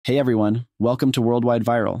Hey everyone, welcome to Worldwide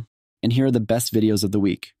Viral, and here are the best videos of the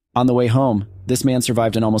week. On the way home, this man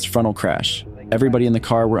survived an almost frontal crash. Everybody in the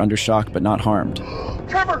car were under shock but not harmed.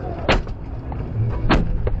 Trevor!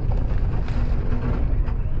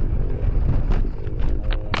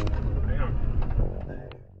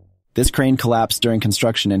 This crane collapsed during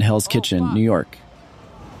construction in Hell's Kitchen, New York.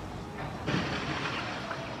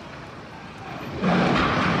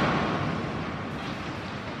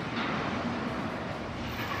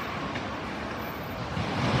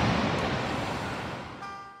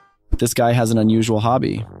 This guy has an unusual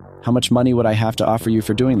hobby. How much money would I have to offer you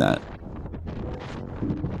for doing that?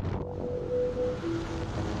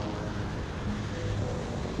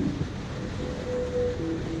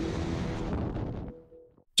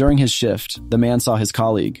 During his shift, the man saw his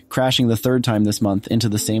colleague crashing the third time this month into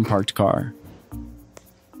the same parked car.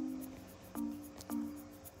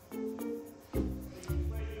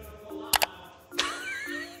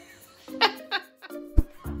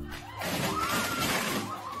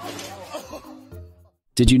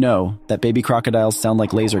 Did you know that baby crocodiles sound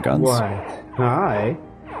like laser guns? Why, hi.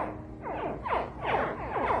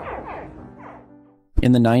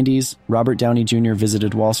 In the 90s, Robert Downey Jr.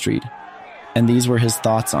 visited Wall Street, and these were his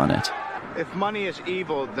thoughts on it. If money is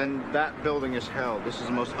evil, then that building is hell. This is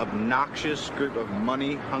the most obnoxious group of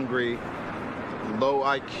money-hungry, low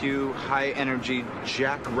IQ, high-energy,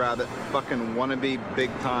 jackrabbit, fucking wannabe,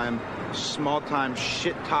 big-time, small-time,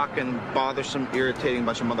 shit-talking, bothersome, irritating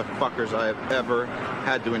bunch of motherfuckers I have ever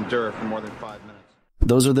had to endure for more than 5 minutes.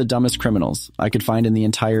 Those are the dumbest criminals I could find in the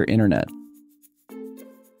entire internet.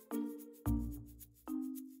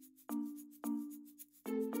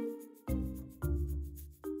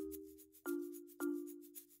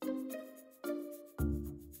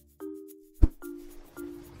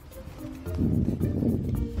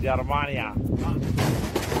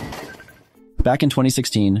 Back in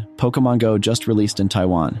 2016, Pokemon Go just released in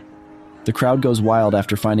Taiwan. The crowd goes wild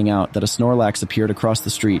after finding out that a Snorlax appeared across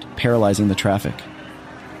the street, paralyzing the traffic.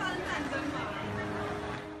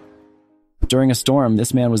 During a storm,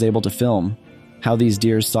 this man was able to film how these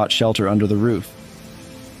deers sought shelter under the roof.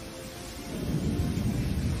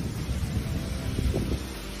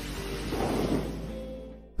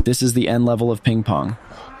 This is the end level of ping pong.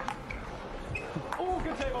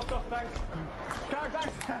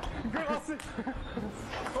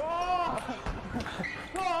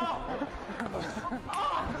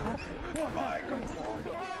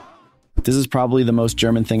 This is probably the most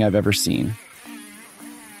German thing I've ever seen.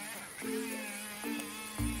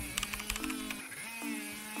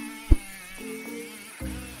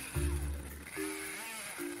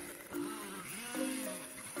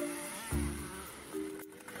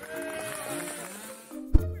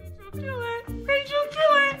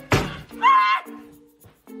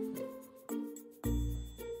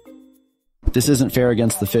 This isn't fair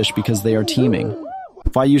against the fish because they are teeming.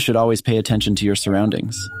 Why you should always pay attention to your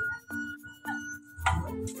surroundings.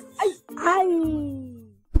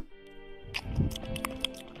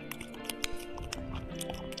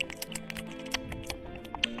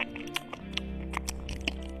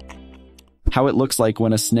 How it looks like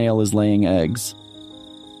when a snail is laying eggs.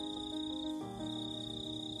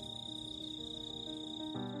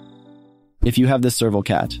 If you have this serval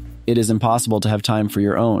cat, it is impossible to have time for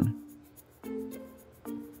your own.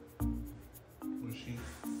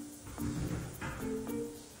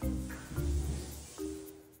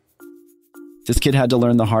 This kid had to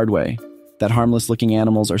learn the hard way that harmless-looking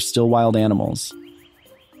animals are still wild animals.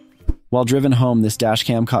 While driven home, this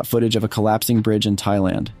dashcam caught footage of a collapsing bridge in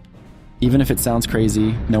Thailand. Even if it sounds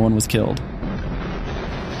crazy, no one was killed.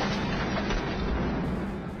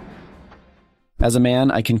 As a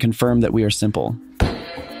man, I can confirm that we are simple.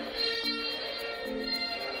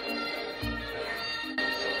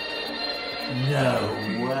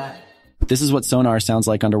 No way. This is what sonar sounds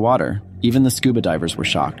like underwater. Even the scuba divers were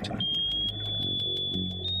shocked.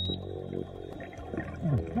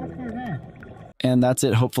 And that's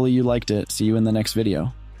it. Hopefully you liked it. See you in the next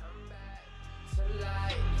video.